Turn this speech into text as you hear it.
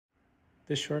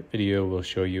This short video will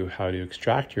show you how to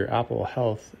extract your Apple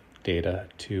Health data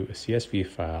to a CSV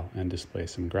file and display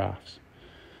some graphs.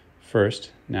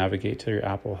 First, navigate to your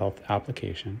Apple Health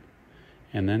application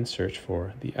and then search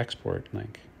for the export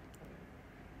link.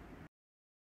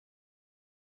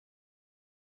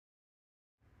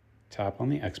 Tap on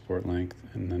the export link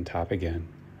and then tap again.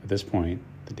 At this point,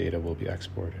 the data will be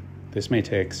exported. This may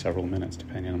take several minutes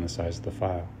depending on the size of the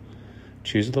file.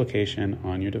 Choose a location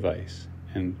on your device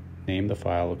and name the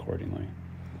file accordingly.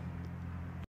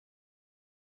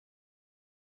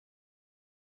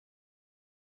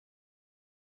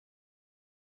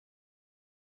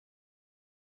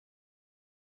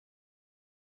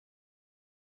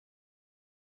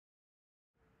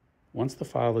 Once the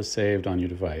file is saved on your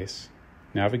device,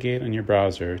 navigate on your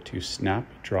browser to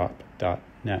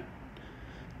snapdrop.net.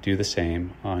 Do the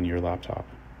same on your laptop.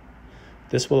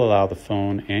 This will allow the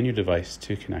phone and your device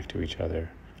to connect to each other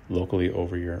locally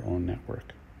over your own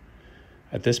network.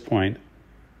 At this point,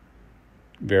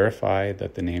 verify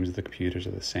that the names of the computers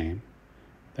are the same.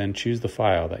 Then choose the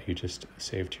file that you just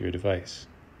saved to your device.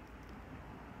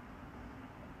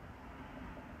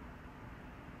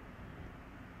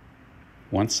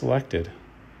 Once selected,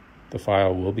 the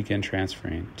file will begin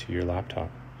transferring to your laptop.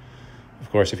 Of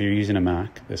course, if you're using a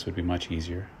Mac, this would be much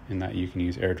easier in that you can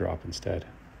use AirDrop instead.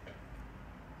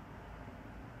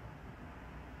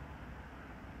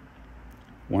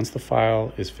 Once the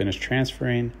file is finished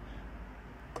transferring,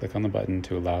 click on the button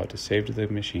to allow it to save to the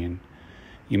machine.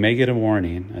 You may get a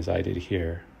warning, as I did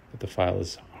here, that the file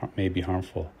may be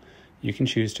harmful. You can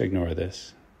choose to ignore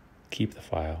this, keep the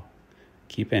file,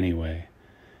 keep anyway,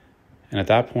 and at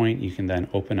that point you can then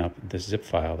open up this zip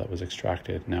file that was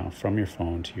extracted now from your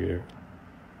phone to your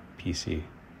PC.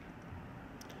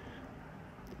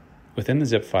 Within the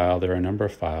zip file, there are a number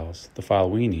of files. The file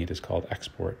we need is called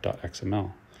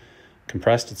export.xml.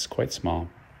 Compressed, it's quite small,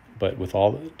 but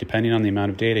depending on the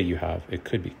amount of data you have, it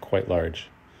could be quite large.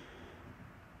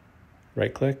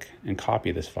 Right-click and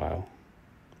copy this file,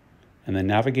 and then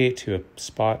navigate to a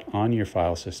spot on your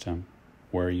file system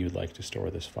where you'd like to store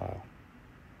this file,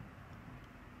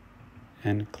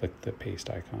 and click the paste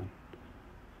icon.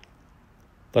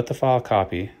 Let the file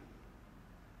copy.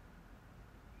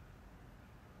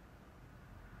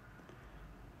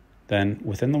 Then,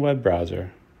 within the web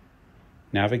browser,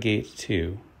 navigate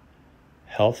to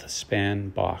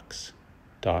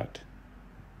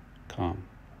healthspanbox.com.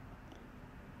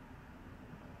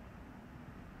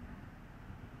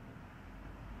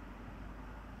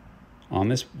 On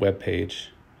this web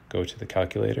page, go to the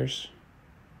calculators,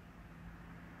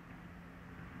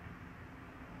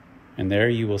 and there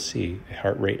you will see a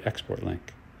heart rate export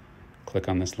link. Click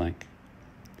on this link.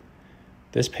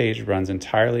 This page runs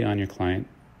entirely on your client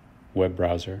web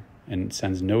browser and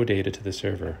sends no data to the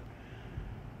server.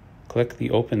 Click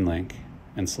the open link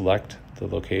and select the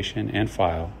location and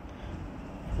file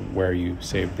where you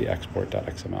saved the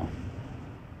export.xml.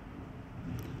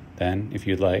 Then, if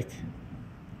you'd like,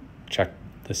 check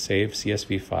the Save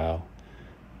CSV file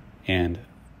and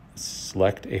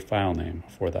select a file name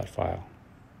for that file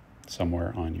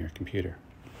somewhere on your computer.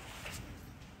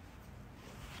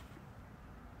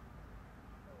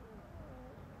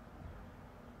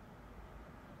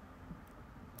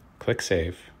 Click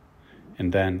Save,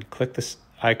 and then click this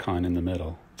icon in the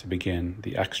middle to begin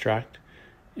the extract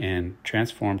and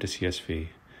transform to CSV.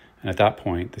 And at that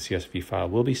point, the CSV file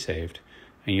will be saved,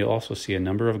 and you'll also see a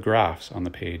number of graphs on the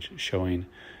page showing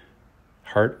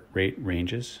heart rate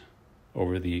ranges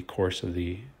over the course of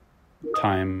the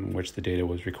time in which the data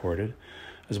was recorded,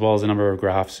 as well as a number of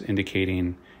graphs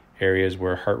indicating areas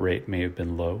where heart rate may have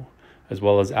been low, as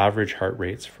well as average heart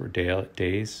rates for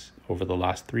days over the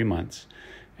last 3 months,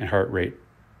 and heart rate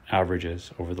averages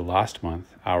over the last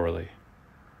month hourly.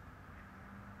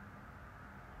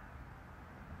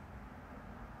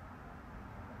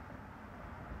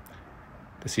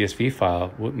 The CSV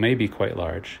file may be quite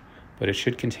large, but it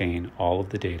should contain all of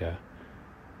the data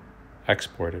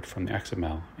exported from the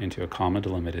XML into a comma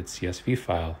delimited CSV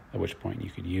file, at which point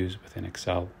you could use within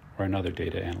Excel or another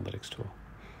data analytics tool.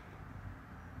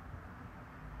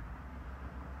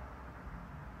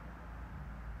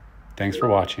 Thanks for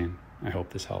watching. I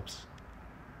hope this helps.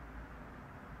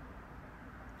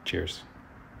 Cheers.